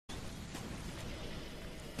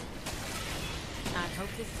hope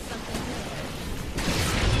this is something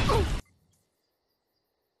good.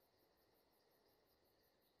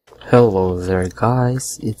 Hello there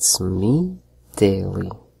guys, it's me, Daily,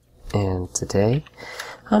 and today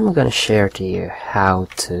I'm gonna share to you how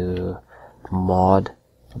to mod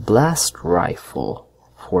Blast Rifle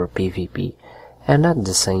for PvP, and at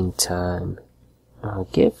the same time I'll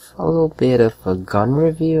give a little bit of a gun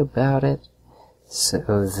review about it,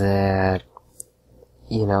 so that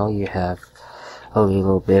you know you have a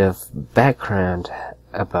little bit of background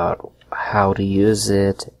about how to use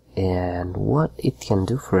it and what it can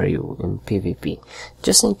do for you in PvP,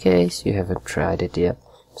 just in case you haven't tried it yet.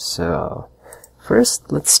 So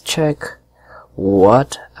first let's check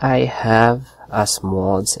what I have as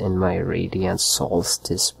mods in my Radiant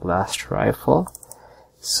Solstice Blast Rifle.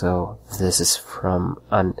 So this is from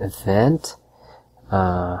an event,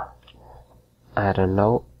 I don't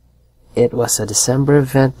know, it was a December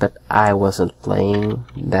event, but I wasn't playing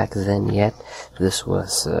back then yet. This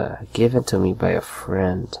was given to me by a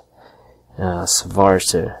friend,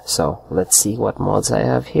 Svarter. So let's see what mods I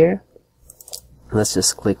have here. Let's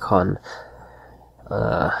just click on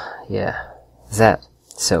that.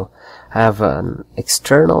 So I have an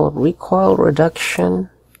external recoil reduction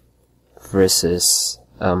versus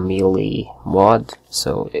a melee mod,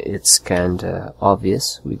 so it's kinda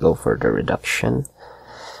obvious we go for the reduction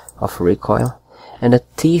of recoil. And a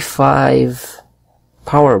T5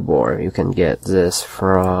 power bore, you can get this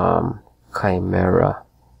from Chimera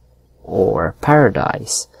or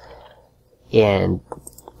Paradise. And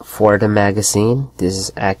for the magazine, this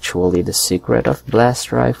is actually the secret of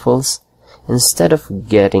blast rifles. Instead of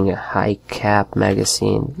getting a high cap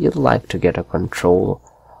magazine, you'd like to get a controlled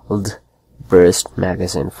burst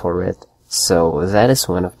magazine for it. So that is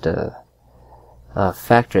one of the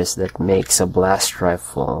factors that makes a blast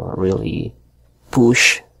rifle really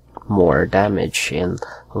push more damage in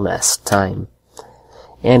less time.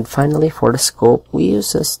 And finally, for the scope, we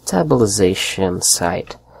use a stabilization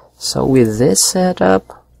sight. So with this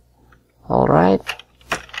setup, alright,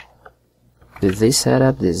 with this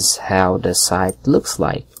setup, this is how the sight looks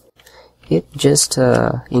like. It just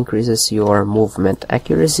increases your movement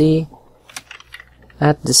accuracy.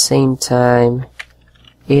 At the same time,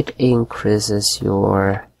 it increases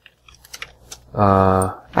your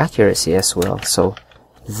accuracy as well. So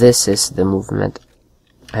this is the movement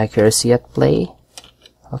accuracy at play.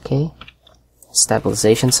 Okay,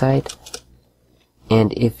 stabilization sight.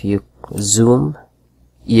 And if you zoom,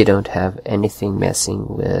 you don't have anything messing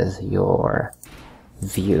with your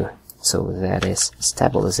view. So that is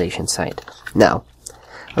stabilization sight. Now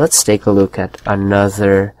let's take a look at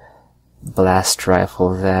another blast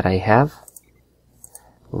rifle that I have.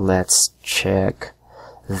 Let's check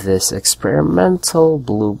this experimental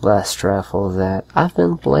blue blast rifle that I've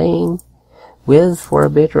been playing with for a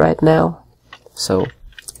bit right now. So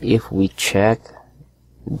if we check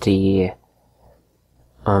the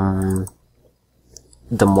mods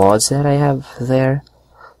that I have there,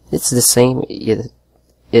 it's the same.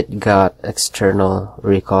 It got external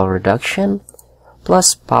recoil reduction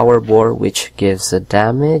plus power bore, which gives a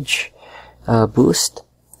damage boost.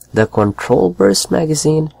 The control burst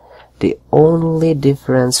magazine, the only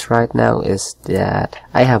difference right now is that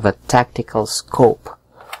I have a tactical scope.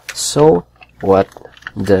 So what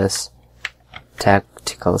does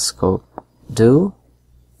tactical scope do?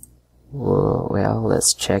 Well,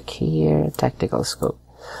 let's check here. Tactical scope.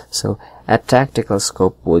 So a tactical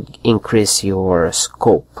scope would increase your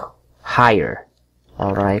scope higher.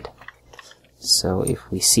 Alright, so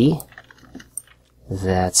if we see,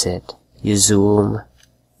 that's it. You zoom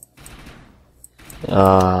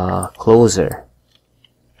closer.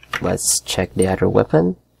 Let's check the other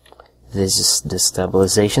weapon. This is the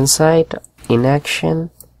stabilization sight in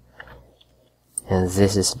action, and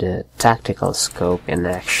this is the tactical scope in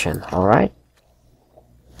action. Alright,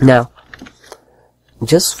 now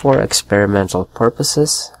just for experimental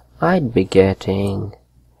purposes, I'd be getting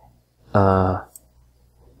another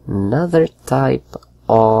type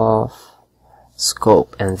of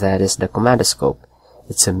scope, and that is the commando scope.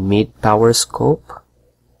 It's a mid-power scope,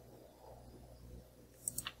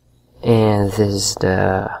 and this is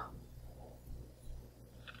the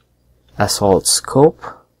assault scope.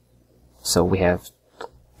 So we have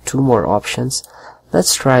two more options.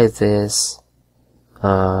 Let's try this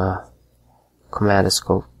commando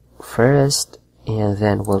scope first, and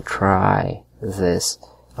then we'll try this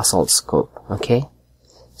assault scope. Okay,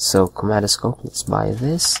 so commando scope, let's buy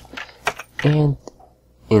this and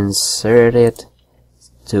insert it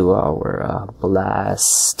to our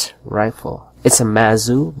blast rifle. It's a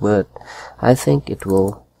Mazu, but I think it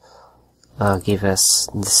will give us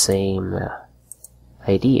the same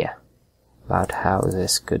idea about how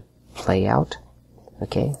this could play out.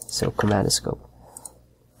 Okay, so command scope.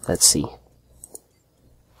 Let's see.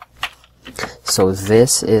 So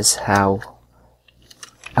this is how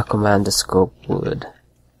a command scope would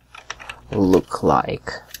look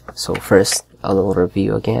like. So first, a little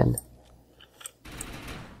review again.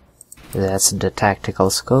 That's the tactical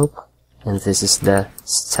scope, and this is the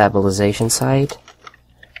stabilization side.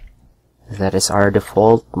 That is our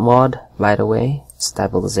default mod, by the way,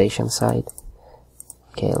 stabilization side.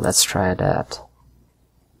 Okay, let's try that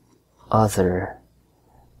other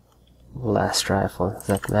blast rifle,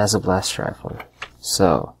 that Mazu Blast Rifle.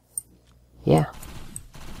 So, yeah.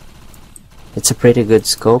 It's a pretty good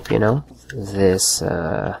scope, you know, this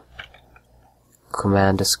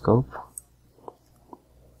command scope.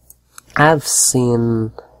 I've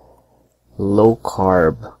seen low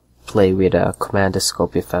carb play with a command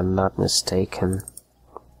scope, if I'm not mistaken,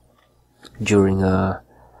 during a,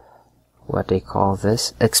 what they call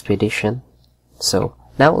this, expedition. So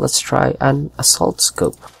now let's try an assault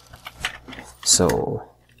scope. So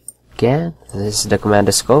again, this is the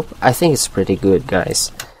command scope. I think it's pretty good,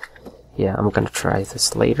 guys. Yeah, I'm gonna try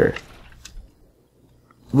this later.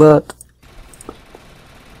 But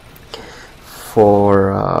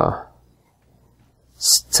for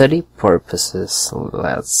study purposes,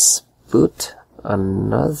 let's put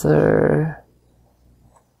another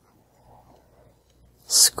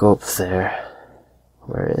scope there.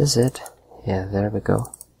 Where is it? Yeah, there we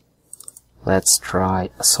go. Let's try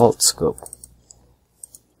assault scope.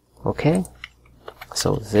 Okay,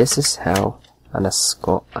 so this is how an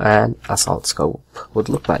assault scope would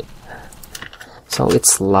look like. So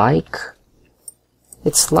it's like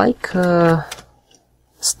a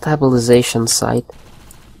stabilization sight.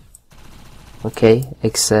 Okay,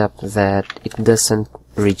 except that it doesn't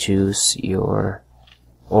reduce your,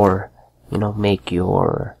 or you know, make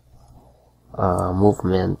your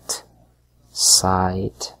movement,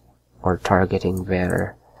 sight, or targeting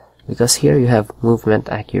better, because here you have movement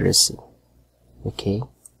accuracy. Okay,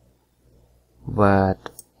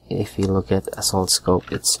 but if you look at assault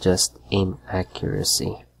scope, it's just aim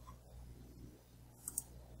accuracy.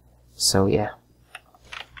 So yeah,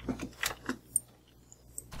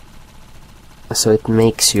 so it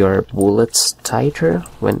makes your bullets tighter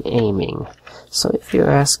when aiming. So if you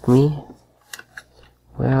ask me,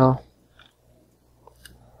 well,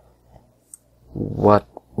 what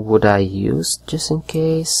would I use just in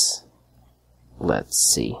case? Let's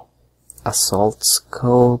see. Assault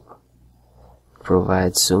scope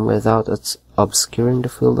provides zoom without obscuring the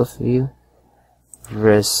field of view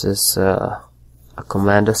versus a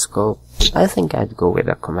command scope. I think I'd go with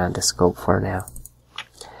a command scope for now.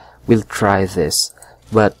 We'll try this,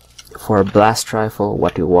 but for a blast rifle,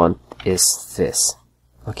 what you want is this.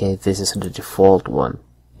 Okay, this is the default one.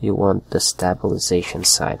 You want the stabilization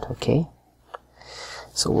side. Okay,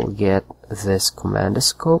 so we'll get this command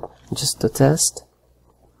scope just to test,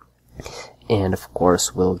 and of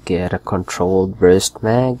course we'll get a controlled burst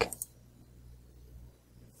mag.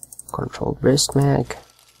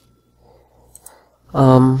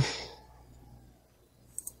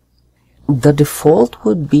 The default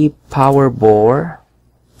would be power bore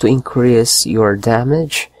to increase your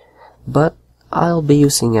damage, but I'll be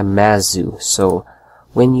using a Mazu, so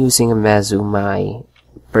when using a Mazu, my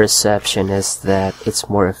perception is that it's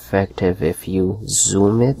more effective if you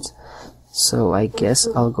zoom it. So I guess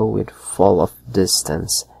I'll go with fall of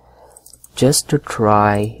distance, just to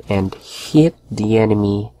try and hit the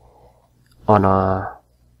enemy on a,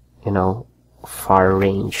 you know, farther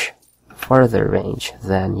range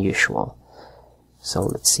than usual. So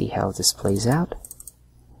let's see how this plays out.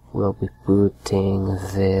 We'll be putting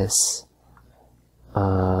this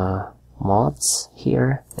mods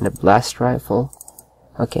here in a blast rifle.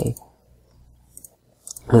 Okay,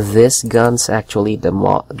 this gun's actually the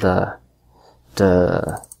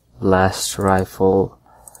blast rifle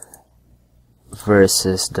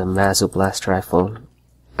versus the Mazu Blast Rifle.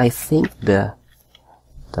 I think the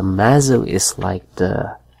Mazu is like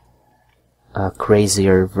the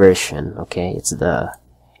crazier version. Okay, it's the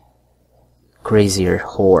crazier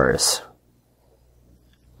horse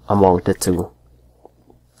among the two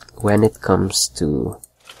when it comes to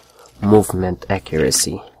movement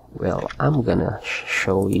accuracy. Well, I'm gonna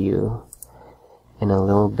show you in a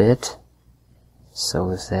little bit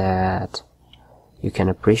so that you can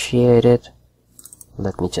appreciate it.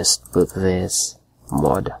 Let me just put this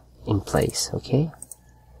mod in place. Okay,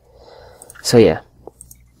 so yeah,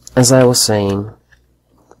 as I was saying,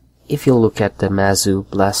 if you look at the Mazu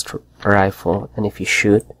Blast Rifle and if you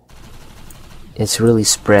shoot, it's really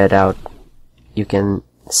spread out. You can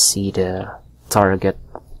see the target,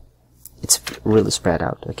 it's really spread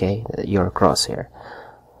out, okay, your crosshair.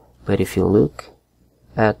 But if you look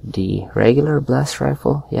at the regular blast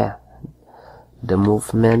rifle, yeah, the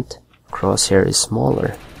movement crosshair is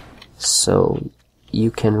smaller, so you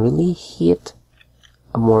can really hit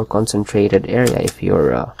a more concentrated area if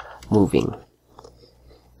you're moving,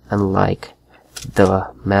 unlike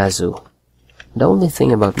the Mazu. The only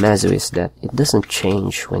thing about Mazu is that it doesn't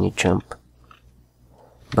change when you jump,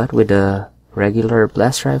 but with the regular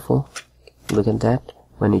blast rifle, look at that,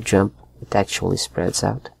 when you jump it actually spreads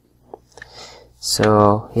out.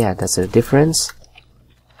 So yeah, that's the difference.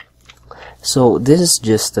 So this is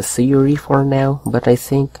just a theory for now, but I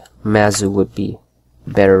think Mazu would be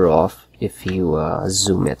better off if you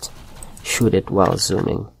zoom it, shoot it while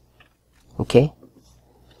zooming. Okay?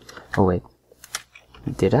 Oh wait,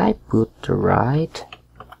 did I put the right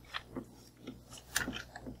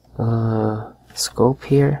scope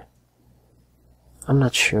here? I'm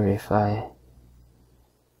not sure if I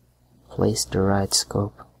placed the right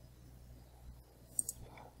scope.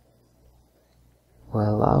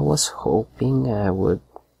 Well, I was hoping I would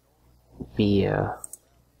be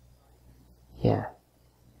yeah.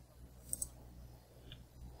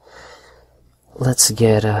 Let's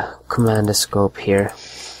get a commandoscope here.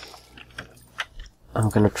 I'm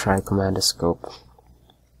gonna try commandoscope.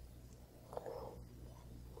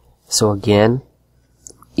 So again,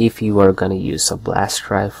 if you are gonna use a blast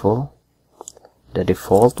rifle, the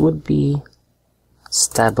default would be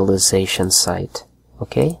stabilization sight,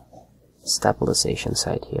 okay? Stabilization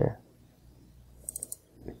sight here.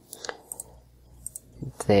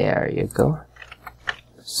 There you go.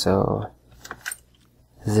 So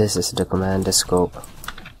this is the commandoscope.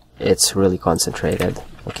 It's really concentrated,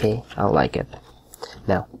 okay? I like it.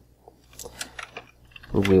 Now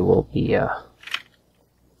we will be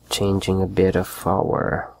changing a bit of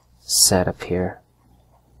our setup here.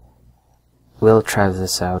 We'll try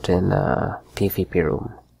this out in PvP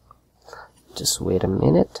room. Just wait a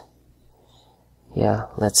minute. Yeah,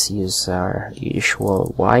 let's use our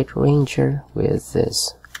usual white ranger with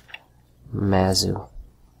this Mazu.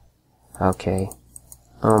 Okay,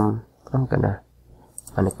 I'm gonna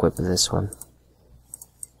unequip this one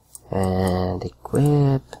and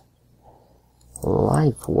equip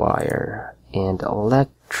live wire and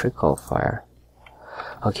electrical fire.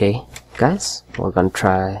 Okay, guys, we're gonna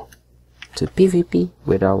try to PvP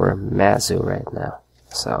with our Mazu right now.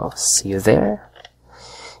 So see you there,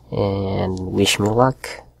 and wish me luck.